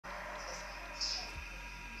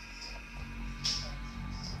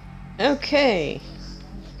Okay.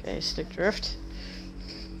 Okay, stick drift.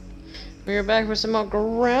 We're back with some more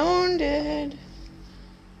grounded.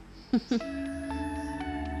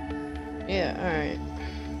 Yeah, alright.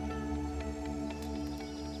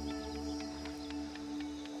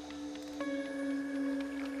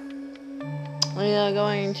 We are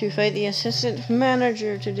going to fight the assistant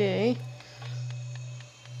manager today.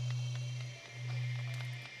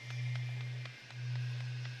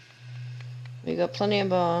 We got plenty of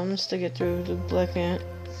bombs to get through the Black Ant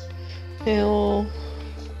Hill.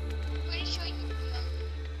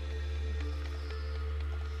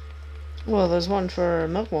 Well, there's one for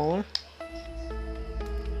Milkwaller.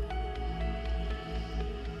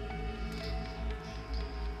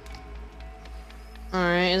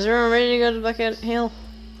 Alright, is everyone ready to go to Black Ant Hill?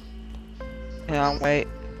 Hang on, wait.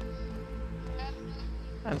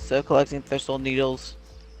 I'm still collecting thistle needles.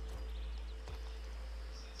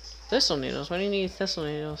 Thistle needles? Why do you need thistle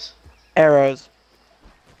needles? Arrows.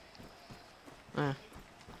 Ah.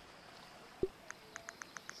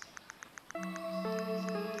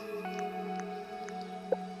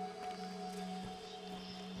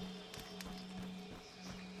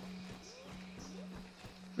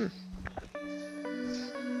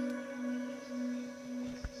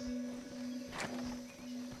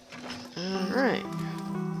 Alright.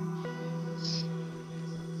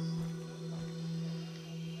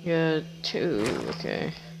 Got two,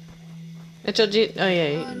 okay. I told you, oh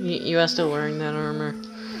yeah, you are still wearing that armor.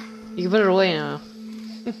 You can put it away now.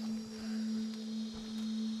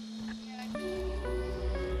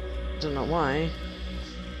 Don't know why.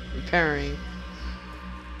 Repairing.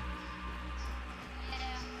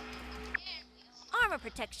 Armor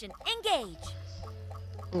protection, engage!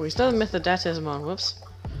 Oh, we still have Mythodatism on, whoops.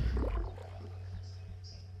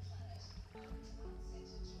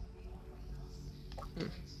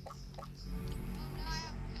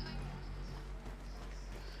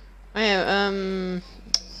 I have,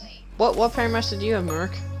 what Paramaster do you have,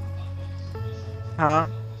 Mark? Huh?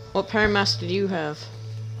 What Paramaster do you have?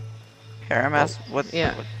 Paramass? What?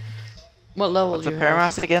 Yeah. What level What's do a you have?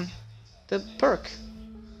 Paramass again? The perk.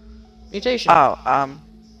 Mutation. Oh,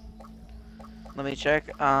 let me check.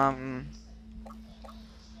 I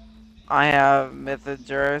have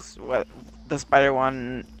Mythodatus, the spider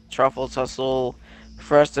one, Truffle Tussle,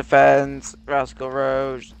 First Defense, Rascal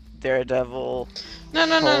Roach, Daredevil,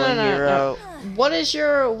 No. What is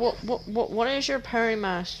your what is your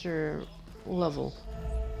Paramaster level?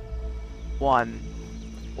 1,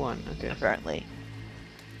 1. Okay. apparently.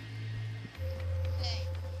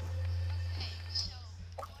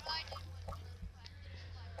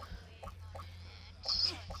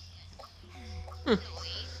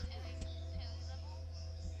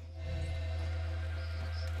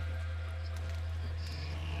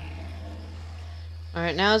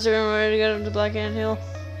 Alright, now is everyone ready to go to the Black Ant Hill?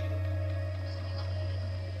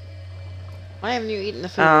 Why haven't you eaten the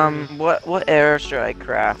food already? What arrow should I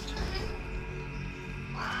craft?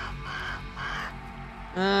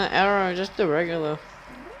 Arrow, just the regular.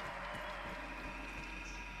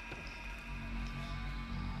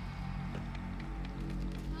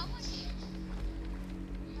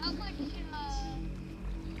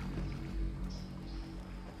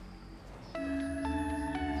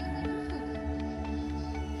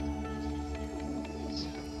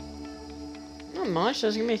 Not much,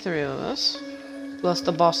 there's gonna be 3 of us. Plus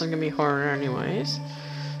the boss is gonna be harder anyways.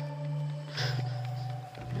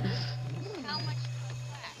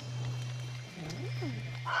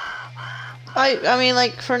 I mean,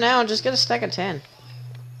 like, for now, just get a stack of 10.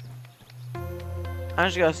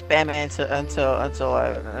 I'm just gonna spam it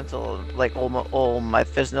until like all my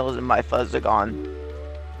fizzles and my fuzz are gone.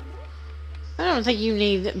 I don't think you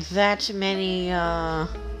need that many, I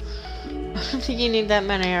don't think you need that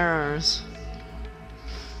many arrows.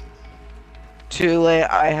 Too late.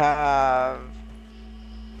 I have.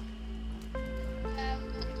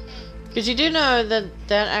 Because you do know that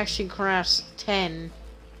that actually crafts 10.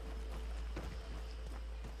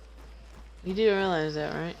 You do realize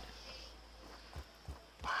that, right?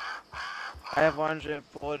 I have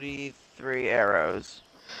 143 arrows.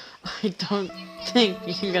 I don't think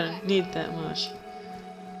you're gonna need that much.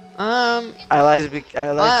 I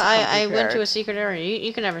went to a secret area.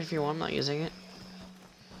 You can have it if you want. I'm not using it.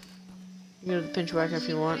 You can go to the pinch whacker if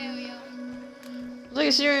you want. It's like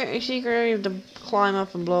a secret area to climb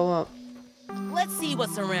up and blow up. Let's see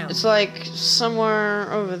what's around. It's like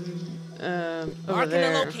somewhere over there.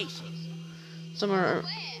 The location. Somewhere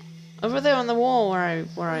over there on the wall where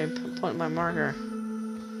I put my marker.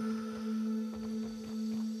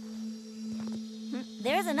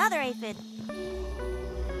 There's another aphid.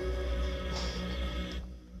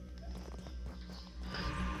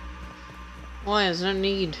 Why? There's no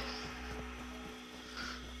need.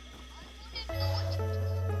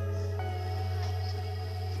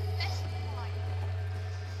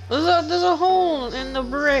 There's a hole in the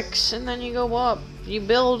bricks, and then you go up. You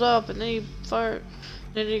build up, and then you fire.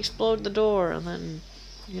 Then you explode the door, and then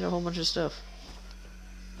you get a whole bunch of stuff.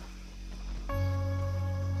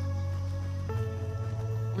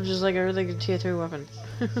 Which is like a really good tier 3 weapon.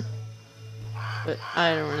 But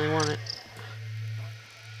I don't really want it.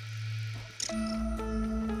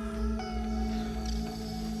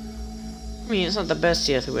 I mean, it's not the best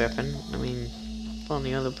tier 3 weapon. I mean, found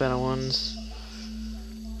the other better ones.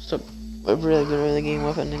 It's a really good early game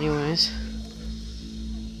weapon anyways.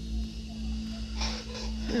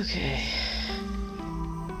 Okay.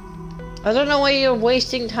 I don't know why you're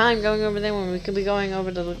wasting time going over there when we could be going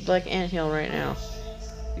over to the Black Anthill right now.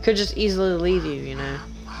 We could just easily leave you, you know.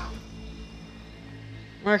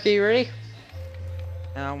 Mark, are you ready?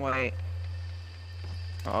 No, wait.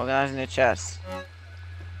 Organizing the chest.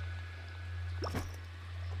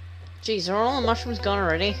 Jeez, are all the mushrooms gone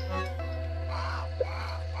already?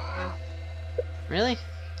 Really?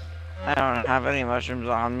 I don't have any mushrooms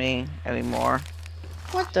on me anymore.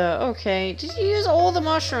 What the? Okay. Did you use all the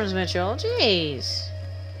mushrooms, Mitchell? Jeez.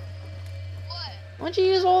 Why'd you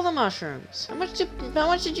use all the mushrooms? How much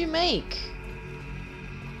did you make?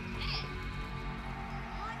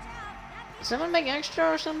 Did someone make extra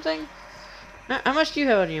or something? How much do you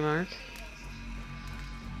have on you, Mark?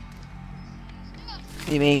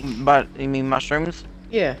 You mean mushrooms?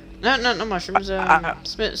 Yeah. No, not mushrooms.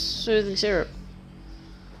 Soothing syrup.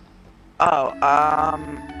 Oh,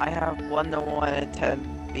 I have 1 to 1 and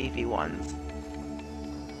 10 beefy ones.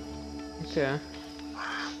 Okay.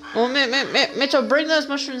 Well, Mitchell, bring those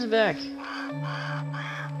mushrooms back.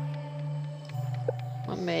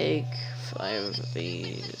 I'll make 5 of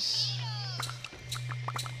these.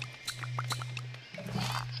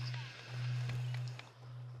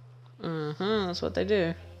 That's what they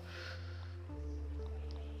do.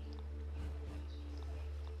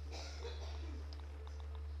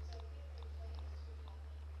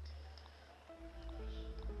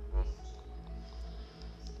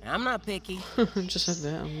 I'm not picky. Just have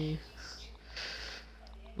that on me.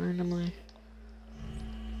 Randomly.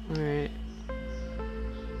 Alright.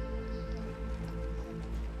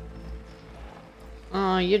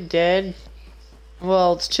 Oh, you're dead.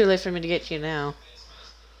 Well, it's too late for me to get you now.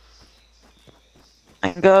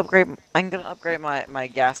 I'm gonna upgrade my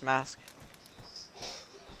gas mask.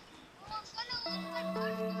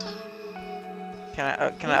 Can I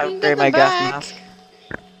upgrade my gas mask?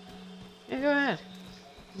 Yeah, go ahead.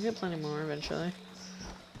 You get plenty more eventually.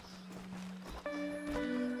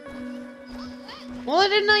 Well, I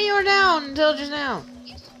didn't know you were down until just now.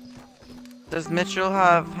 Does Mitchell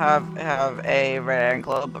have a red iron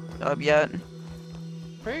club up yet?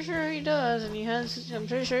 Pretty sure he does, and I'm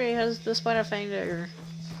pretty sure he has the spider fang dagger.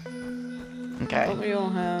 Okay. What we all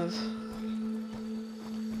have.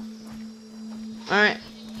 Alright.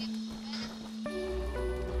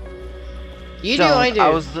 You do, I do. I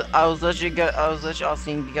was literally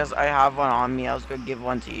asking because I have one on me. I was gonna give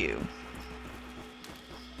one to you.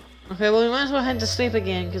 Okay, well we might as well head to sleep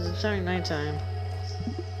again because it's starting nighttime.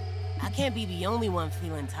 I can't be the only one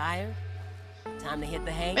feeling tired. Time to hit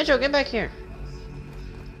the hay. Mitchell, get back here.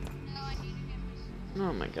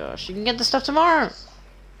 Oh my gosh, you can get the stuff tomorrow.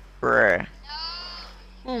 Bruh.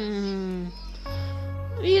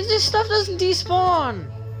 This stuff doesn't despawn.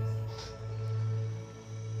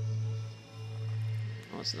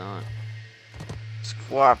 No, it's not.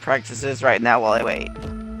 Squad practices right now while I wait.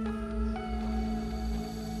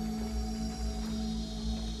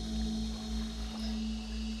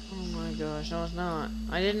 Oh my gosh, no it's not.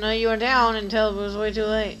 I didn't know you were down until it was way too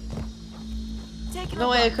late. No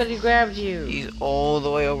way I could have grabbed you. He's all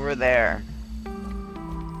the way over there.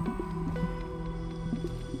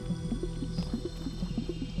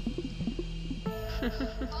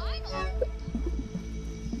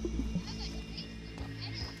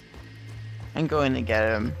 I'm going to get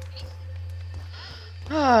him.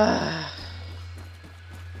 Oh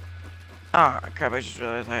crap, I just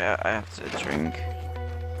realized I have to drink.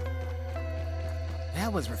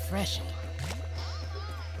 That was refreshing.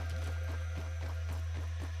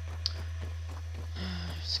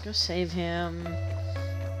 Let's go save him.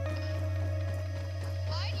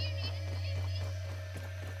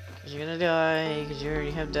 Cause you're gonna die, cause you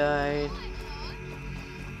already have died.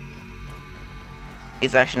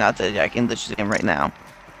 He's actually not dead yet. I can literally see him right now.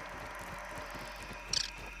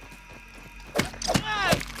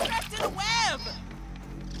 Trapped in a web!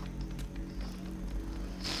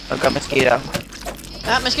 I've got mosquito.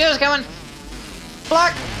 Ah, mosquito's coming!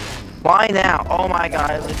 Block! Why now? Oh my god,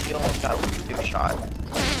 I literally almost got a 2-shot.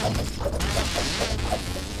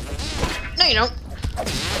 No, you don't.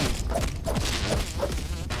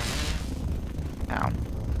 Ow.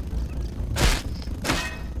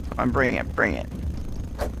 Come on, bring it, bring it.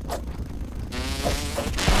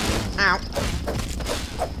 Ow.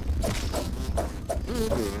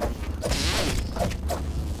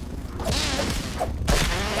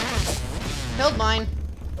 Killed mine.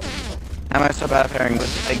 How am I so bad at pairing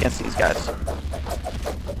against these guys?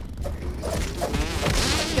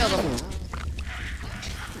 Killed him.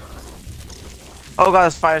 Oh god,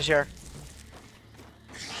 this fire's here.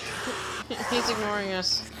 He's ignoring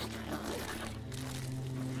us.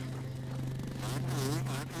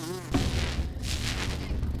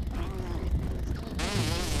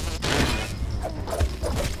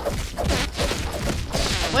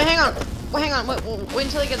 Wait, hang on. Wait, hang on. Wait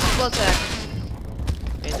until he gets his blood sack.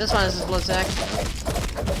 Wait, this one is his blood sack.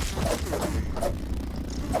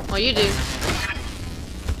 Oh, you do.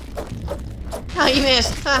 Oh, you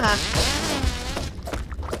missed. Haha.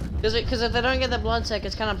 Because if they don't get the blood sack,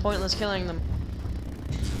 it's kind of pointless killing them.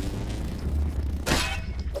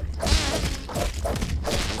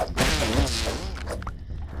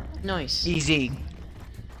 Nice. Easy.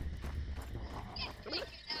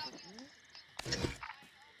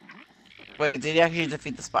 Wait, did he actually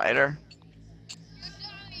defeat the spider?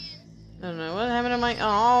 I don't know. What happened to my...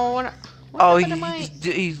 Oh, what Oh, happened to my...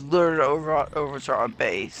 he's lured over to our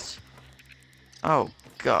base. Oh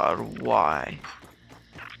god, why?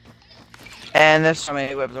 And there's so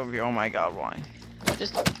many webs over here. Oh my god, why?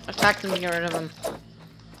 Just attack them and get rid of them.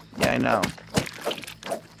 Yeah, I know.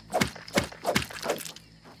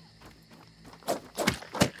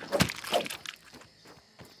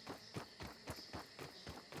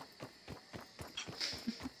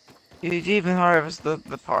 It's even harvest the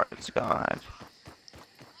parts, god.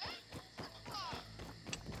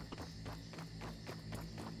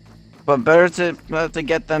 But better to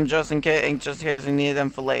get them just in case we need them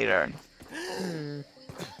for later.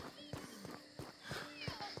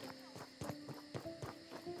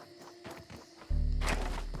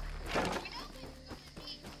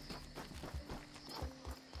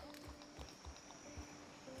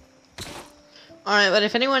 Alright, but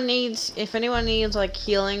if anyone needs like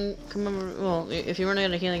healing, come over. Well, if you run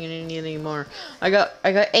out of healing and you need any more, I got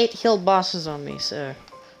 8 healed bosses on me, so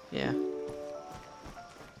yeah.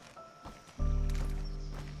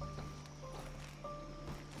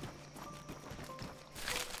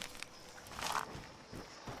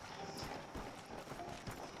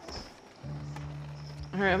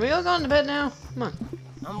 Alright, are we all going to bed now? Come on.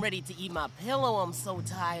 I'm ready to eat my pillow. I'm so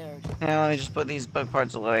tired. Yeah, let me just put these bug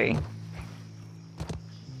parts away.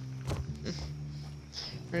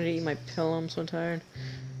 Ready to eat my pillow, I'm so tired.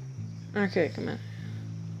 Okay, come on.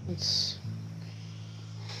 Let's...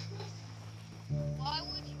 I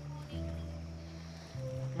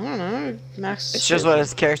don't know, Max... It's just what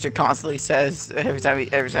his character constantly says every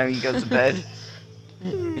time he goes to bed.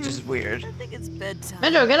 It's just weird. I think it's bedtime.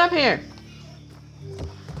 Mendo, get up here!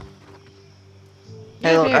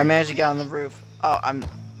 Hey look, I managed to get on the roof. Oh,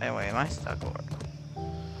 anyway, am I stuck or?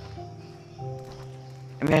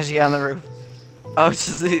 I managed to get on the roof. Oh,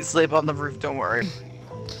 just sleep on the roof, don't worry.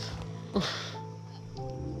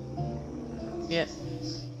 Yeah.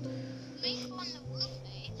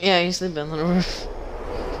 Yeah, he's sleeping on the roof.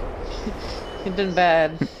 He's been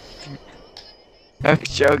bad. I'm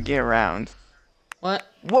joking around. What?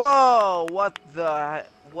 Whoa!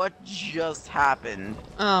 What just happened?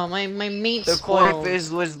 Oh, my meat The spoiled. koi fish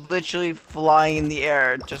was literally flying in the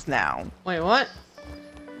air just now. Wait, what?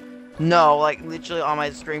 No, like literally on my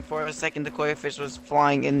screen for a second, the koi fish was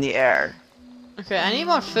flying in the air. Okay, I need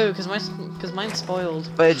more food because mine's spoiled.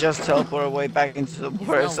 But it just teleported away back into the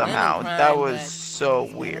water somehow. women That crime, was but so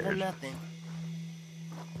it's weird. nothing.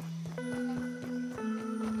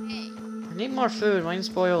 I need more food. Mine's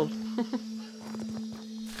spoiled. Oh,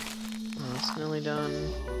 it's nearly done.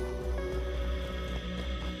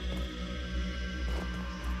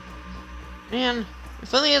 Man,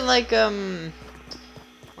 if only I had like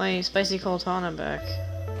my spicy coltana back.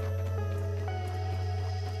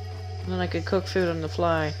 Then I could cook food on the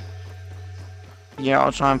fly. Yeah,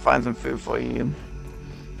 I'll try and find some food for you.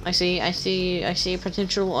 I see a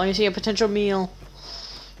potential meal.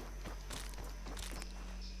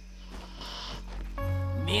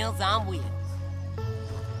 Meals on wheels.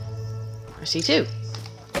 I see two.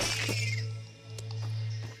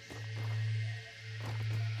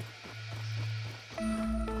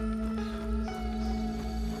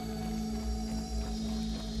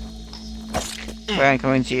 I'm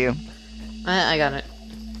coming to you. I got it.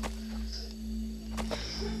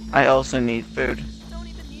 I also need food. Don't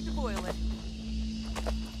even need to boil it.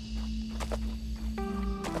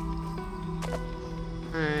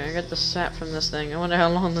 Alright, I got the sap from this thing. I wonder how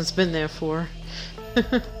long that's been there for.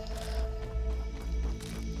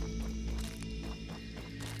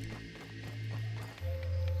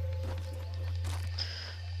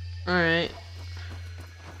 Alright.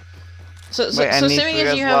 So assuming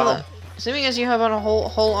as you have assuming as you have on a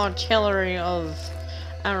whole artillery of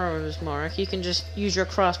arrows, Mark, you can just use your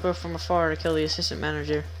crossbow from afar to kill the assistant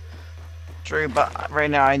manager. True, but right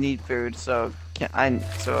now I need food, so I need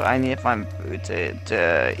to find food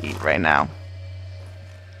to eat right now.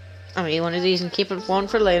 I'm gonna eat one of these and keep it one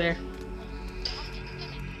for later.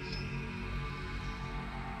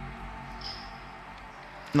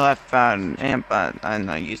 No, I found ant, but I'm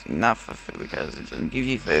not using enough of food because it doesn't give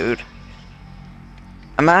you food.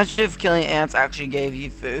 Imagine if killing ants actually gave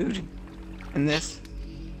you food in this.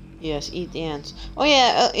 Yes, eat the ants. Oh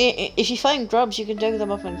yeah, if you find grubs, you can dig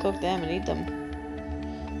them up and cook them and eat them.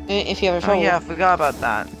 If you have a shovel. Oh yeah, I forgot about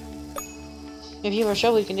that. If you have a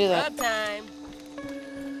shovel, you can do that. Grub time.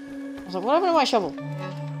 I was like, what happened to my shovel?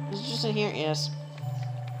 Is it just in here? Yes.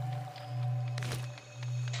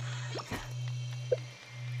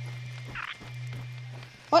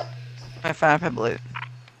 What? I found a pebble.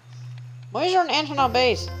 Why is there an ant on our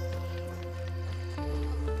base?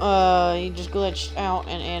 You just glitched out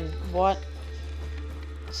and what?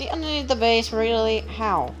 See underneath the base, really?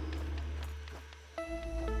 How?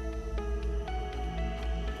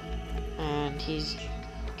 And he's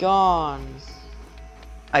gone.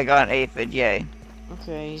 I got an aphid, yay.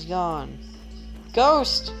 Okay, he's gone.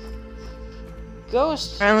 Ghost!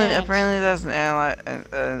 Ghost! Apparently there's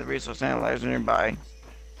an resource analyzer nearby.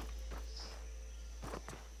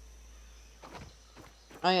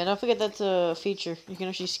 Oh yeah, don't forget that's a feature. You can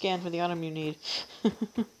actually scan for the item you need.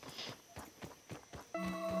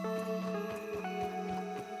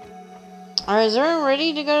 Alright, is everyone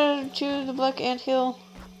ready to go to the Black Ant Hill?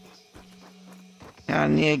 Yeah, I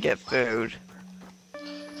need to get food.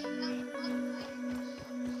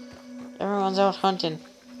 Everyone's out hunting.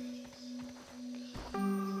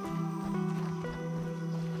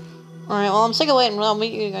 Alright, well I'm sick of waiting. I'll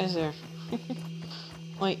meet you guys there.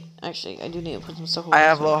 Wait, actually, I do need to put some stuff away. I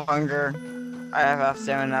have low hunger. I have half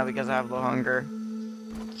stamina because I have low hunger.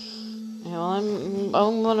 Yeah, well,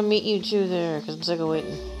 I'm gonna meet you two there, because I'm sick of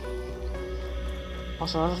waiting.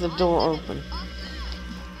 Also, I have the door open.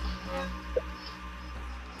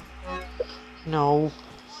 No.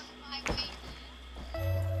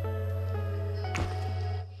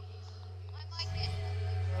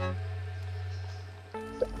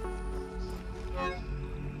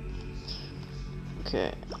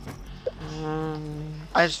 Okay.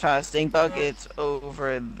 I just found a stink bug. It's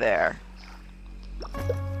over there.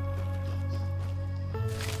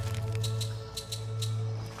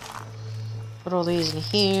 Put all these in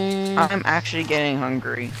here. I'm actually getting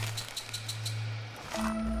hungry.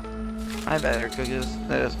 I better cook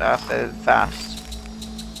this fast.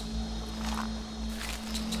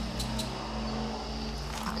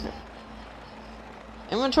 Okay.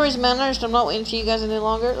 Inventory's managed. I'm not waiting for you guys any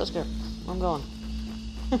longer. Let's go. I'm going.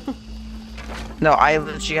 No, I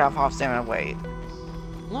literally have half stamina. Wait.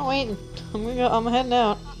 I'm not waiting. I'm heading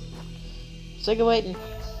out. Sick of waiting.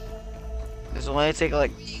 This will only take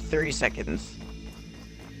like 30 seconds.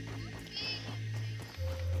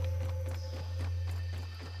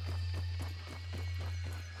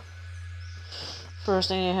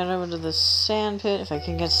 First, I need to head over to the sand pit if I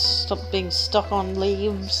can stop being stuck on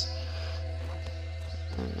leaves.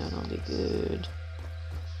 And then I'll be good.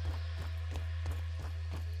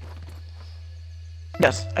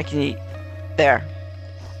 Yes, I can eat. There.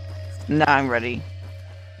 Now I'm ready.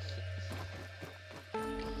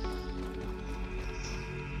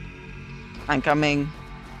 I'm coming.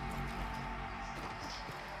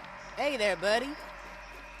 Hey there, buddy.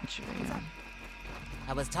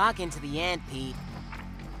 I was talking to the ant, Pete.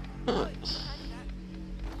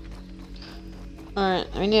 Alright,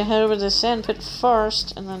 we need to head over to the sand pit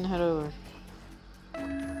first, and then head over.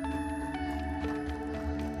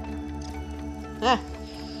 Ah!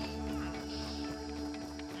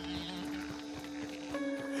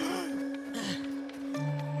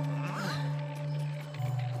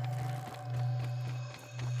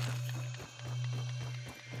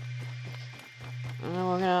 And then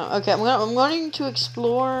we're gonna... Okay, I'm going to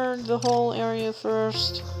explore the whole area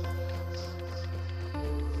first.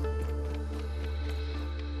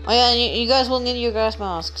 Oh yeah, you guys will need your gas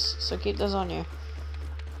masks, so keep those on you.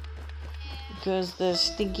 Because there's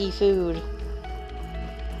stinky food.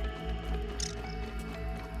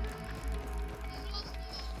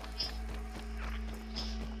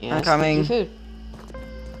 Yeah, I'm coming. Food.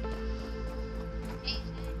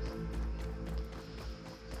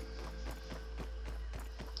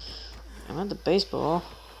 I'm at the baseball.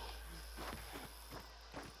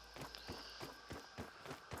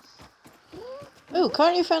 Ooh,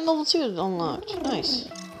 Cardi found level 2 unlocked. Nice.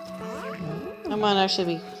 That might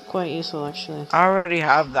actually be quite useful, actually. I already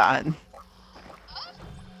have that.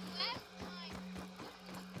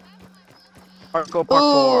 Parkour, parkour.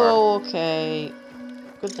 Oh, okay.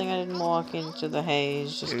 Good thing I didn't walk into the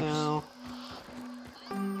haze just now.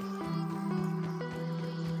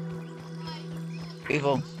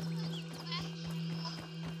 Evil.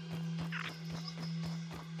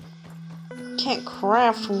 Can't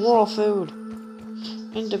craft raw food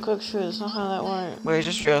into cooked food. That's not how that works. Wait, I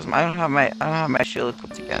just realized I don't have my shield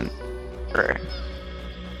equipped again. Sure.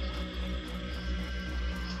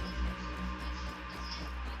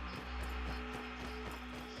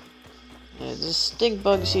 Yeah, there's stink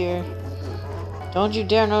bugs here. Don't you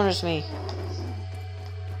dare notice me.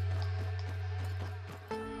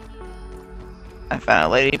 I found a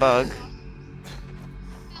ladybug.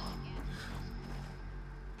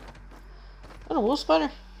 Oh, a wolf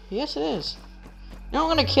spider? Yes, it is. No, I'm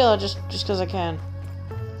gonna kill it just because I can.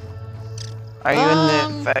 Are you in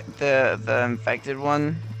the infected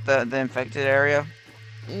one? The infected area?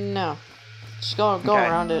 No. Just go Okay.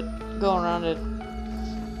 around it. Go around it.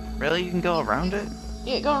 Really? You can go around it?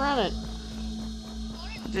 Yeah, go around it.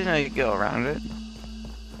 I didn't know you could go around it.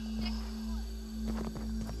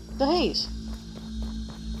 The haze.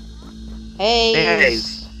 Haze. The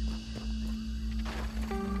haze.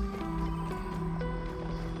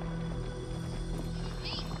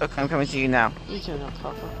 Okay, I'm coming to you now. You two not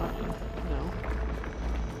talk about it. No.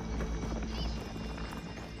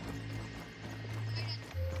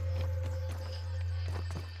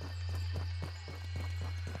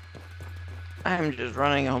 I'm just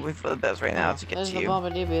running and hoping for the best right now to get There's to the you.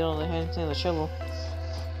 Bombadil beetle, the hand thing, the shovel.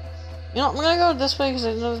 You know, I'm gonna go this way because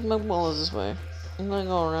I know the milk ball is this way. I'm gonna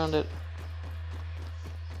go around it.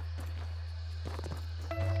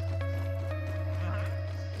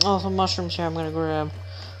 Oh, some mushrooms here I'm gonna grab.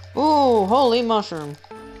 Ooh, holy mushroom.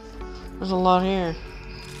 There's a lot here.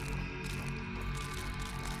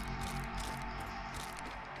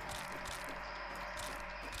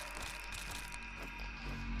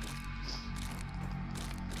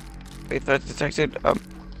 Wait, threat detected. Oh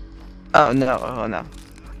no! Oh no!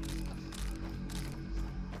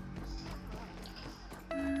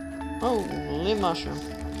 Holy mushroom.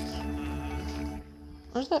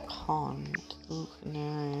 Where's that pond? Ooh, an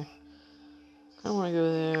area. I want to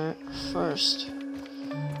go there first. So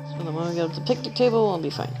then when we get up to the picnic table, I'll be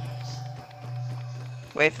fine.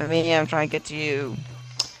 Wait for me! I'm trying to get to you.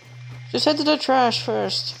 Just head to the trash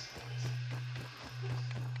first.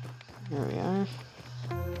 There we are.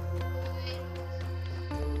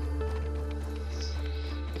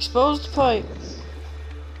 Exposed pipe.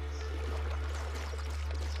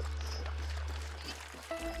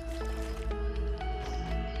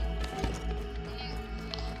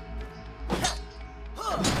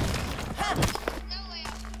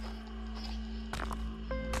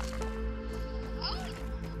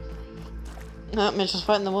 No, Mitch was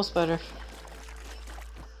fighting the wolf spider.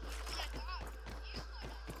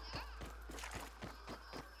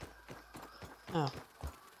 Oh.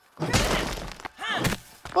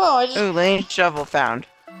 Whoa, I just... Ooh, Laney shovel found.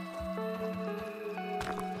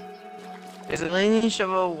 Is it Laney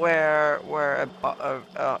shovel where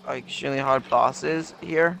a extremely hard boss is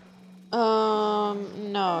here? No.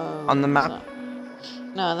 On the map?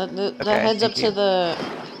 No, that Okay, heads up thank you. to the...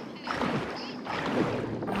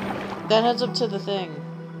 That heads up to the thing.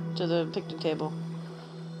 To the picnic table.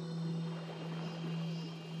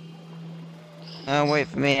 Wait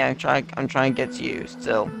for me. I'm trying to get to you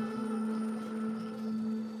still.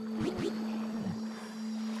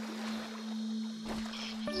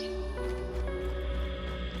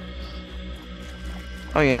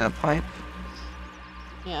 Oh yeah, the pipe.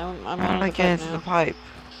 Yeah, I'm How do out I of the get pipe into now. the pipe?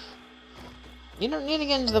 You don't need to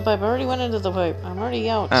get into the pipe. I already went into the pipe. I'm already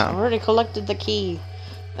out. Oh. I've already collected the key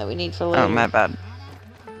that we need for later. Oh, my bad.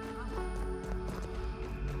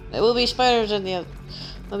 There will be spiders in the...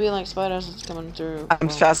 There'll be like spiders that's coming through. I'm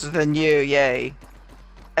faster than you, yay.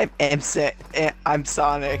 I'm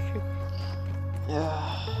Sonic.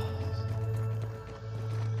 Yeah.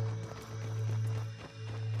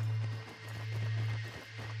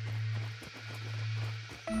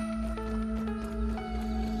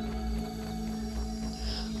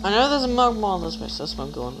 I know there's a mug ball this way, so that's why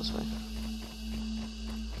I'm going this way.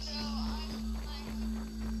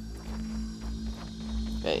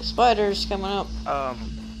 Okay, spiders coming up.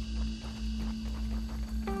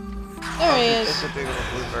 There he is. It's a big old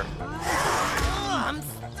blooper. Oh, I'm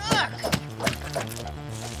stuck.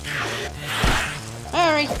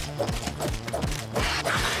 Hurry!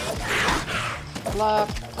 Block.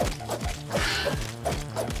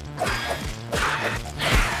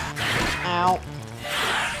 Ow.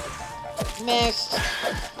 Missed.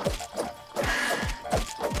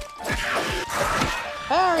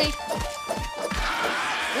 Hurry!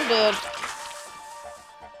 You're dead.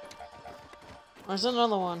 There's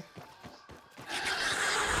another one.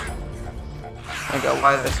 Oh my god,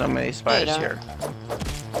 why are there so many spiders here?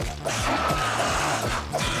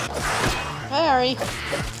 Hurry!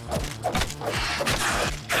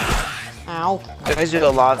 Ow. You guys do a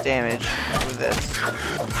lot of damage with this.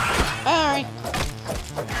 Hurry!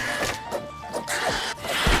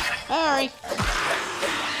 Hurry!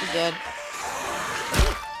 You're dead.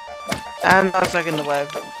 I'm not stuck in the web.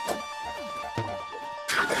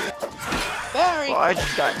 Hurry! Oh, I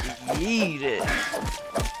just got yeeted.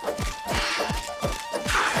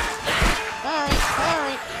 Hurry!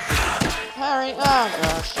 Hurry! Hurry! Oh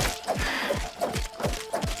gosh.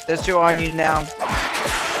 There's two on you now.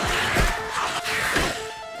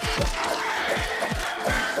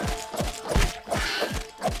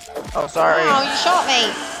 Oh, sorry. Oh, you shot me!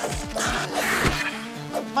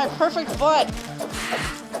 My perfect butt!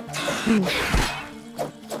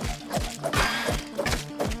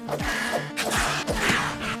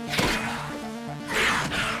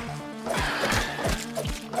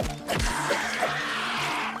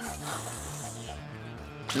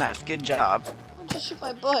 Nice, good job. I just shoot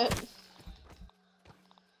my butt.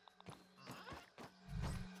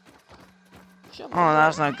 Shoot my Oh, butt.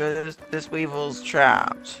 that's not good. This weevil's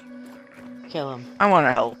trapped. Kill him. I want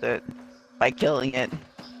to help it by killing it.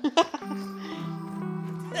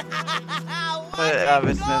 Put it out of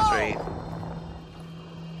its misery.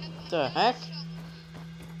 The heck?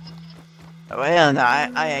 Well, no,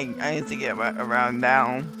 I need to get around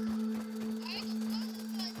now.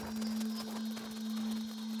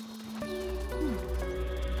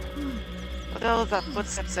 What the hell is that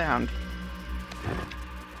footstep sound?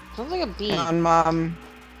 Sounds like a bee. Hang on, Mom.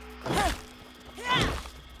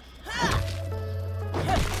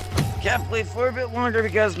 Can't play for a bit longer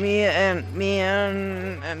because me and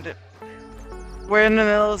we're in the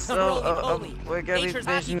middle of we're gonna be Nature's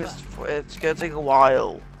finishing this. Akiba. It's gonna take a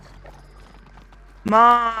while.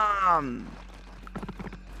 Mom,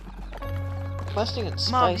 Busting it's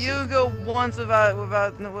Mom, spicy. you go once without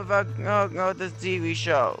this TV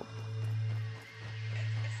show.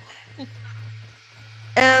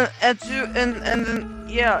 And then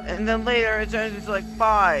yeah, and then later it turns into like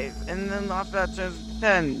 5, and then after that turns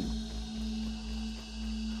 10.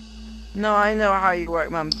 No, I know how you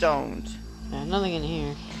work, Mom. Don't. Yeah, nothing in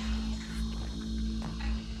here.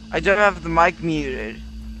 I don't have the mic muted.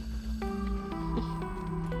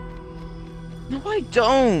 No, I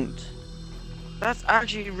don't. That's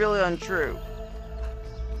actually really untrue.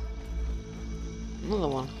 Another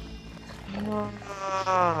one.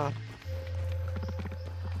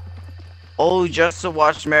 Oh, just to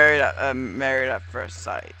watch Married at First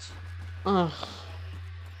Sight. Ugh.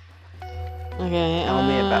 Okay, Tell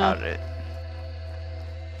me about it.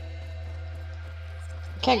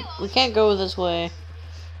 We can't go this way.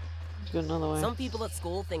 Let's go another way. Some people at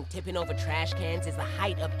school think tipping over trash cans is the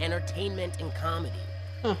height of entertainment and comedy.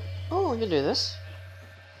 Huh. Oh, we can do this.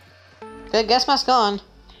 Good, gas mask on.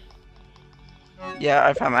 Yeah,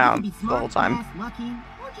 I found out the whole time. Lucky,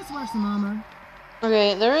 or just wear some armor.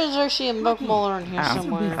 Okay, there is actually a milk molar in here Ow.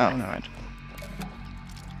 somewhere. Oh, no.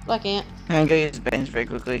 Black ant. I'm gonna use bench very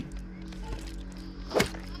quickly.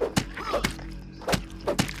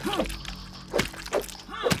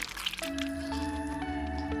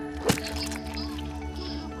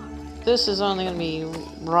 This is only gonna be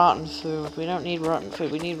rotten food. We don't need rotten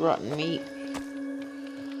food. We need rotten meat.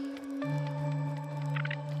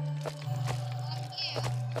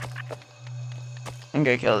 I'm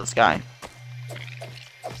gonna kill this guy.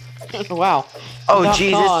 Wow. Oh, Without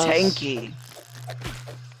Jesus, cause. tanky.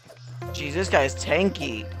 Jeez, this guy's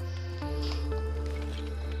tanky.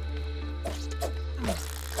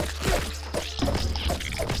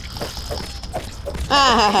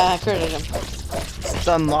 Ah, I critted him.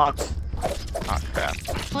 Stun locked. Oh, crap.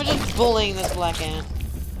 We're just bullying this black ant.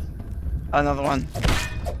 Another one.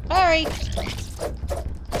 Hurry!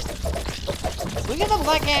 We get the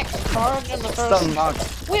black ant card in the first. Stun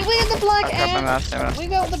locked. We get the black Oh, crap, I'm out of ant. stamina. We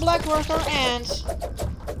got the black worker ant.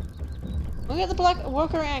 We get the black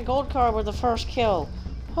worker ant gold card with the first kill.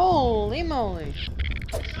 Holy moly!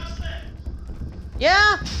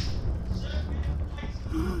 Yeah.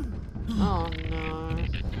 Oh no.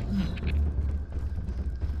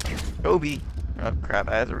 Kobe. Oh crap,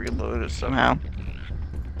 I had to reload it somehow.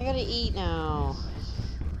 I gotta eat now.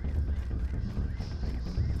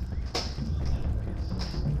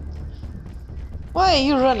 Why are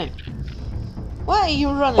you running? Why are you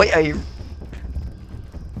running? Wait, are you...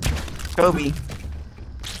 Kobe.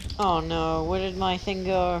 Oh no, where did my thing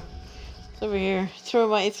go? It's over here. Threw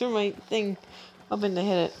my thing up in to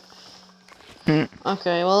hit it.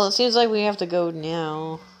 Okay, well it seems like we have to go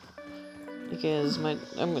now. Because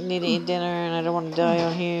I need to eat dinner and I don't want to die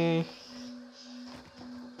out here.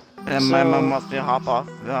 And my mom wants me to hop off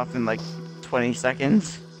in like 20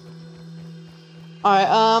 seconds.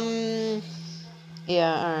 Alright,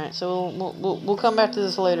 yeah, alright, so we'll come back to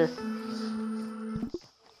this later.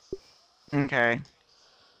 Okay.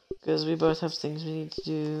 Because we both have things we need to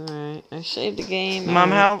do. Alright, I saved the game.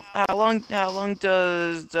 Mom, right. how long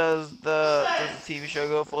does the TV show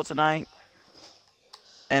go for tonight?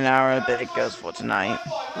 An hour a bit it goes for tonight.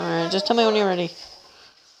 Alright, just tell me when you're ready.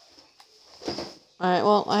 Alright,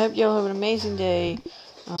 well, I hope y'all have an amazing day.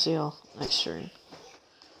 I'll see y'all next stream.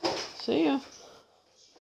 See ya.